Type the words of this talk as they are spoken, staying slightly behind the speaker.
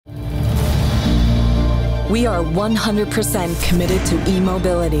We are 100% committed to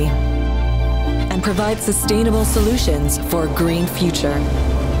e-mobility and provide sustainable solutions for a green future.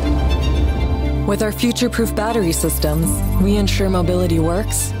 With our future-proof battery systems, we ensure mobility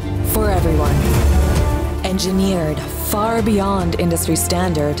works for everyone. Engineered far beyond industry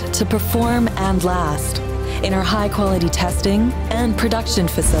standard to perform and last in our high-quality testing and production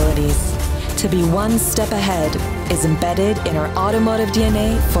facilities. To be one step ahead is embedded in our automotive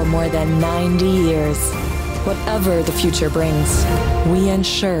DNA for more than 90 years. Whatever the future brings, we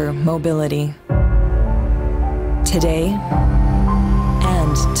ensure mobility. Today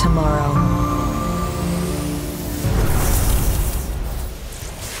and tomorrow.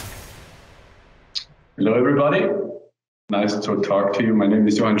 Hello, everybody. Nice to talk to you. My name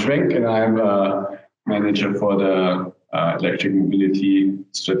is Johann Schwenk, and I'm a manager for the electric mobility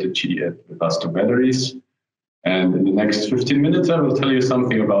strategy at Webasto Batteries. And in the next 15 minutes, I will tell you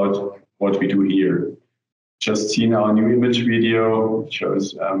something about what we do here. Just seen our new image video. It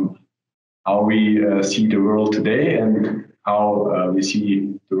shows how we see the world today and how we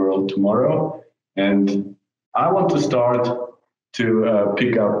see the world tomorrow. And I want to start to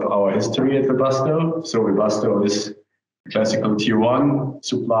pick up our history at Webasto. So Webasto is a classical tier 1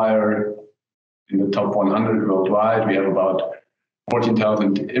 supplier in the top 100 worldwide. We have about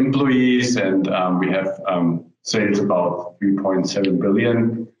 14,000 employees, and we have sales about 3.7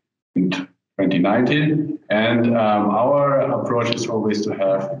 billion in 2019. And our approach is always to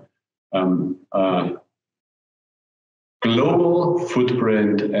have a global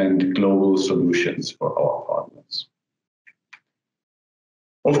footprint and global solutions for our partners.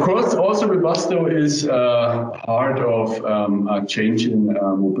 Of course, also Webasto is part of a changing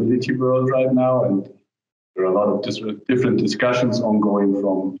mobility world right now, and there are a lot of different discussions ongoing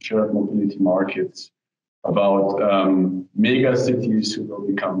from shared mobility markets about mega cities who will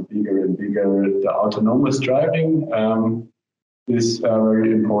become bigger and bigger. The autonomous driving is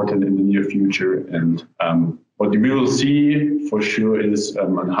very important in the near future, and what we will see for sure is a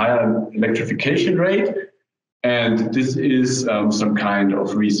higher electrification rate. And this is some kind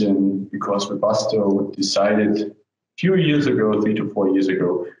of reason because Webasto decided a few years ago, 3 to 4 years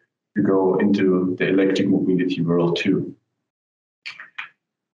ago, to go into the electric mobility world too.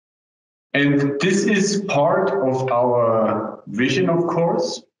 And this is part of our vision, of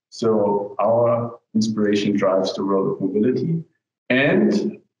course. So our inspiration drives the world of mobility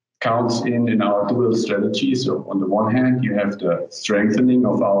and counts in our dual strategy. So on the one hand, you have the strengthening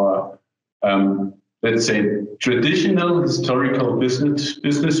of our let's say, traditional historical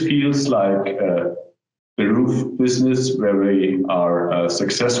business fields like the roof business, where we are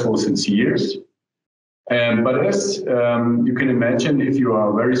successful since years. But as you can imagine, if you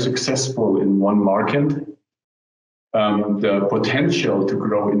are very successful in one market, the potential to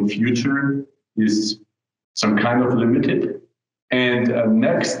grow in future is some kind of limited. And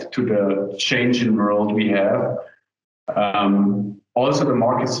next to the changing world we have, also the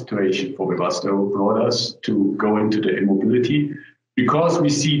market situation for Webasto brought us to go into the e-mobility because we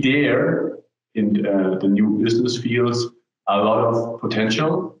see there in the new business fields a lot of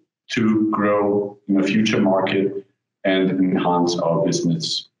potential to grow in a future market and enhance our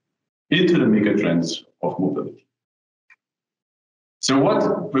business into the mega trends of mobility. So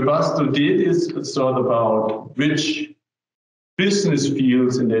what Webasto did is thought about which business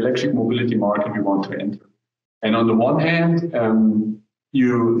fields in the electric mobility market we want to enter. And on the one hand,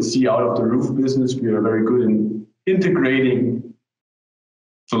 you see out of the roof business, we are very good in integrating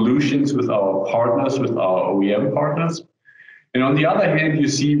solutions with our partners, with our OEM partners. And on the other hand, you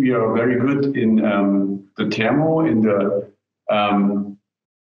see we are very good in the thermo, in the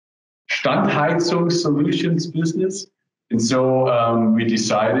Standheizung solutions business. And so we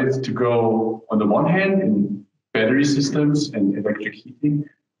decided to go on the one hand in battery systems and electric heating,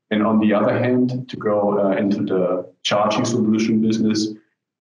 and on the other hand, to go into the charging solution business,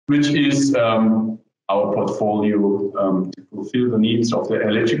 which is our portfolio to fulfill the needs of the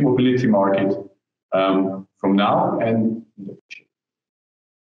electric mobility market from now and in the future.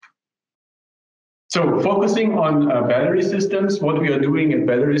 So focusing on battery systems, what we are doing in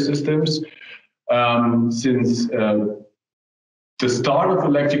battery systems since the start of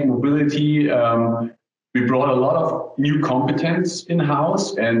electric mobility, we brought a lot of new competence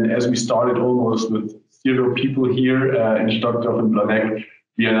in-house, and as we started almost with 0 people here in Stockdorf and Planegg,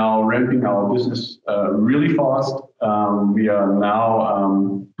 we are now ramping our business really fast. We are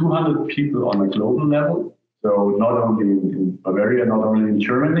now 200 people on a global level, so not only in Bavaria, not only in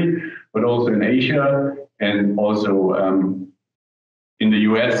Germany, but also in Asia and also in the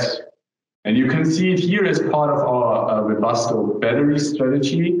US. And you can see it here as part of our Webasto battery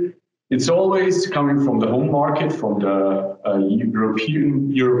strategy. It's always coming from the home market, from the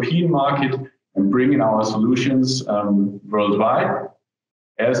European market, and bringing our solutions worldwide.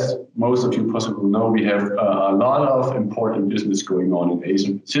 As most of you possibly know, we have a lot of important business going on in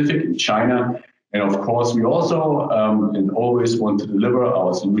Asia Pacific, in China, and of course we also and always want to deliver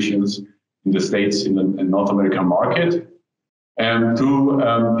our solutions in the States, in the North American market. And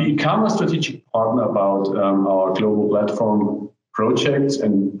to become a strategic partner about our global platform projects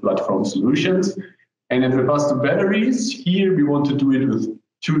and platform solutions. And at Webasto Batteries, here we want to do it with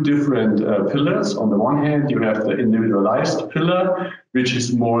two different pillars. On the one hand, you have the individualized pillar, which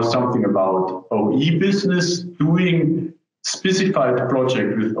is more something about OE business, doing specified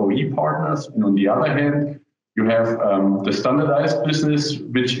project with OE partners. And on the other hand, you have the standardized business,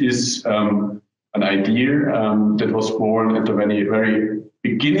 which is an idea that was born at the very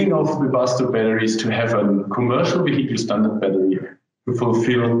beginning of Webasto Batteries to have a commercial vehicle standard battery to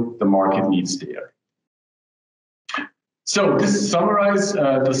fulfill the market needs there. So this summarizes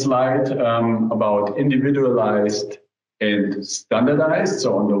the slide about individualized and standardized.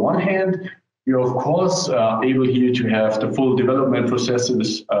 So on the one hand, we are of course able here to have the full development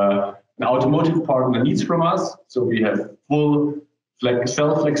processes an automotive partner needs from us. So we have full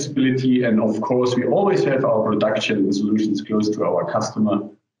self-flexibility, and of course we always have our production and solutions close to our customer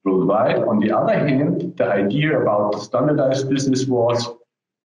worldwide. On the other hand, the idea about the standardized business was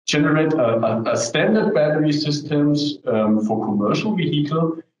generate a standard battery systems for commercial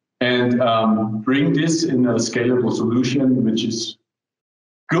vehicle and bring this in a scalable solution, which is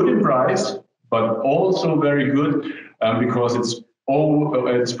good in price, but also very good because it's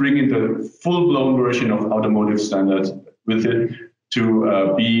bringing the full-blown version of automotive standards with it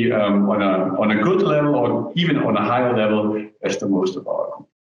to be on a good level or even on a higher level as the most of our companies.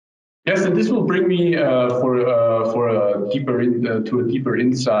 Yes, and this will bring me to a deeper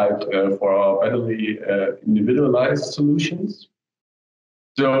insight for our battery individualized solutions.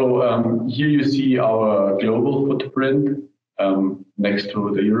 So here you see our global footprint next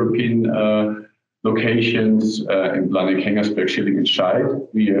to the European locations in Planegg, Hengersberg, Schilling, and Scheid.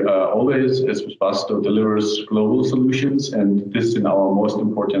 We always, as Webasto, delivers global solutions, and this in our most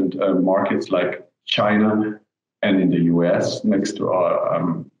important markets like China and in the US, next to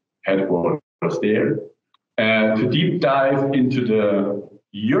our headquarters there. To deep dive into the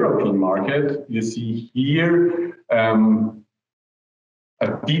European market, you see here a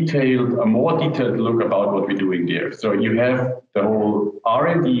more detailed look about what we're doing there. So you have the whole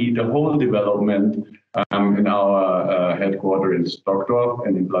R&D, the whole development in our headquarters in Stockdorf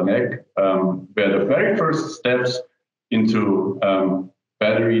and in Planegg, where the very first steps into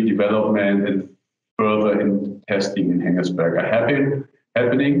battery development and further in testing in Hengersberg are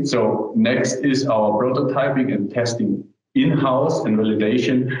happening. So next is our prototyping and testing in-house and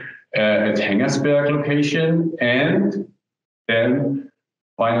validation at Hengersberg location, and then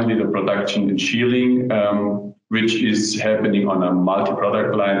finally the production in Schilling, which is happening on a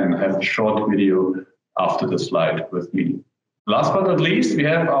multi-product line, and I have a short video after the slide with me. Last but not least, we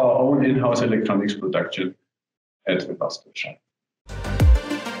have our own in-house electronics production at Webasto.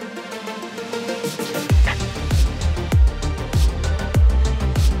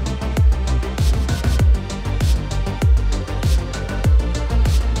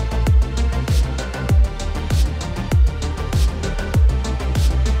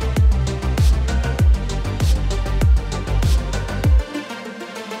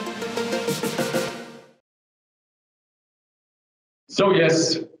 So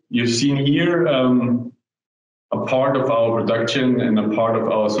yes, you've seen here a part of our production and a part of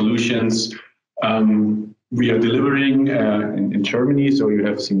our solutions we are delivering in Germany. So you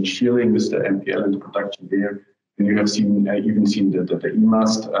have seen Schilling with the MPL and the production there, and you have seen even seen the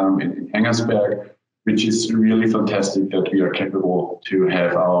e-mast in Hengersberg, which is really fantastic that we are capable to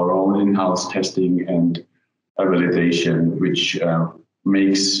have our own in-house testing and validation, which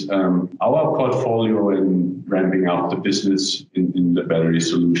makes our portfolio and ramping up the business in the battery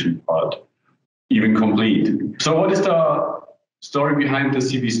solution part even complete. So what is the story behind the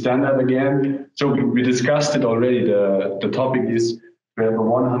CV standard again? So we discussed it already. The topic is we have a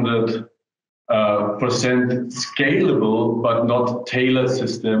 100% scalable but not tailored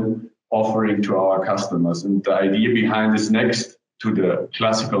system offering to our customers. And the idea behind this, next to the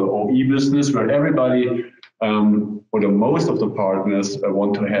classical OE business, where everybody or the most of the partners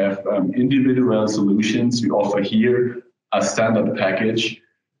want to have individual solutions, we offer here a standard package,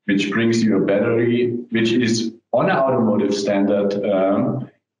 which brings you a battery, which is on an automotive standard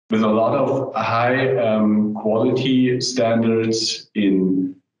with a lot of high quality standards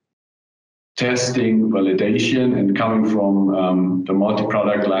in testing, validation, and coming from the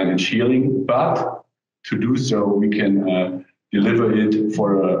multi-product line in Schieling. But to do so, we can deliver it for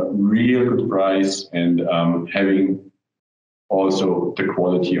a real good price and having also the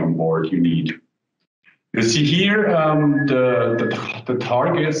quality on board you need. You see here the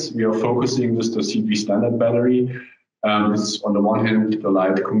targets we are focusing with the CB standard battery. It's on the one hand the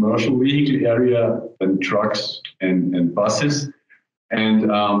light commercial vehicle area, and trucks and buses. And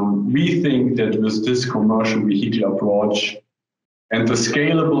we think that with this commercial vehicle approach and the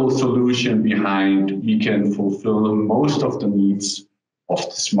scalable solution behind, we can fulfill most of the needs of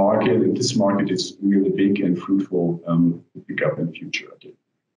this market. And this market is really big and fruitful to pick up in the future.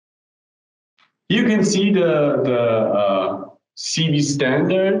 You can see the CB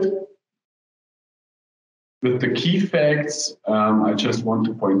standard with the key facts. I just want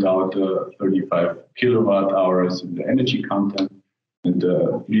to point out the 35 kilowatt hours in the energy content and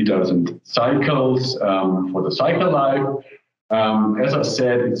 3,000 cycles for the cycle life. As I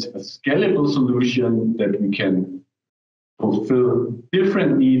said, it's a scalable solution that we can fulfill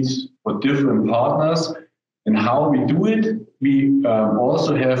different needs for different partners. And how we do it, we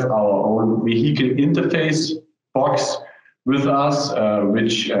also have our own vehicle interface box with us,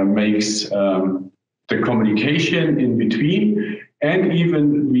 which makes the communication in between. And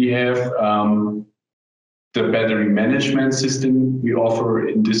even we have the battery management system we offer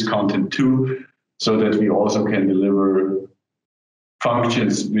in this content too, so that we also can deliver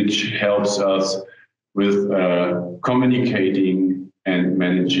functions which helps us with communicating and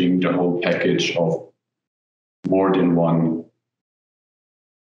managing the whole package of more than one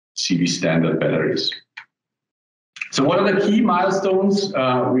CB standard batteries. So what are the key milestones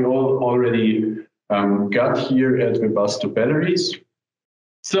we all already got here at Webasto Batteries?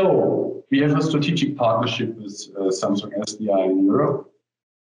 So we have a strategic partnership with Samsung SDI in Europe.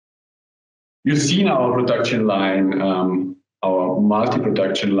 You've seen our production line, our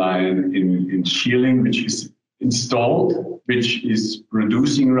multi-production line in Schieling, which is installed, which is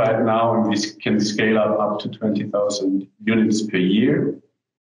producing right now, and we can scale up to 20,000 units per year.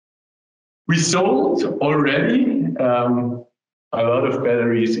 We sold already a lot of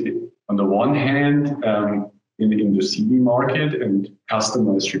batteries on the one hand in the CB market, and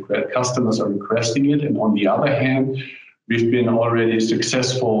customers are requesting it, and on the other hand, we've been already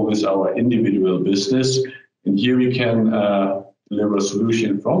successful with our individual business, and here we can deliver a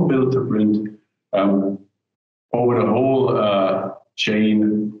solution from build to print over the whole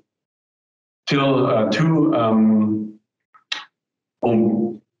chain till to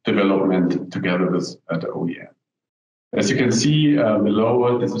home development together with the OEM. As you can see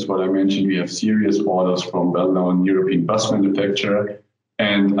below, this is what I mentioned. We have serious orders from well-known European bus manufacturer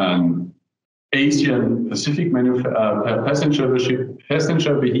and an Asian Pacific passenger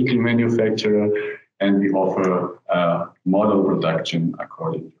vehicle manufacturer, and we offer model production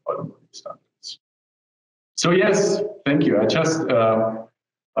according to automotive standards. So yes, thank you. I just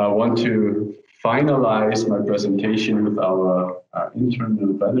want to finalize my presentation with our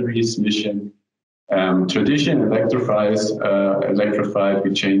internal batteries mission. Tradition electrified,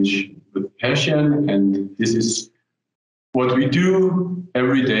 we change with passion, and this is what we do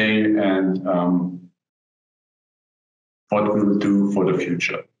every day and what we will do for the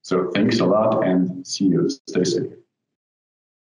future. So thanks a lot and see you. Stay safe.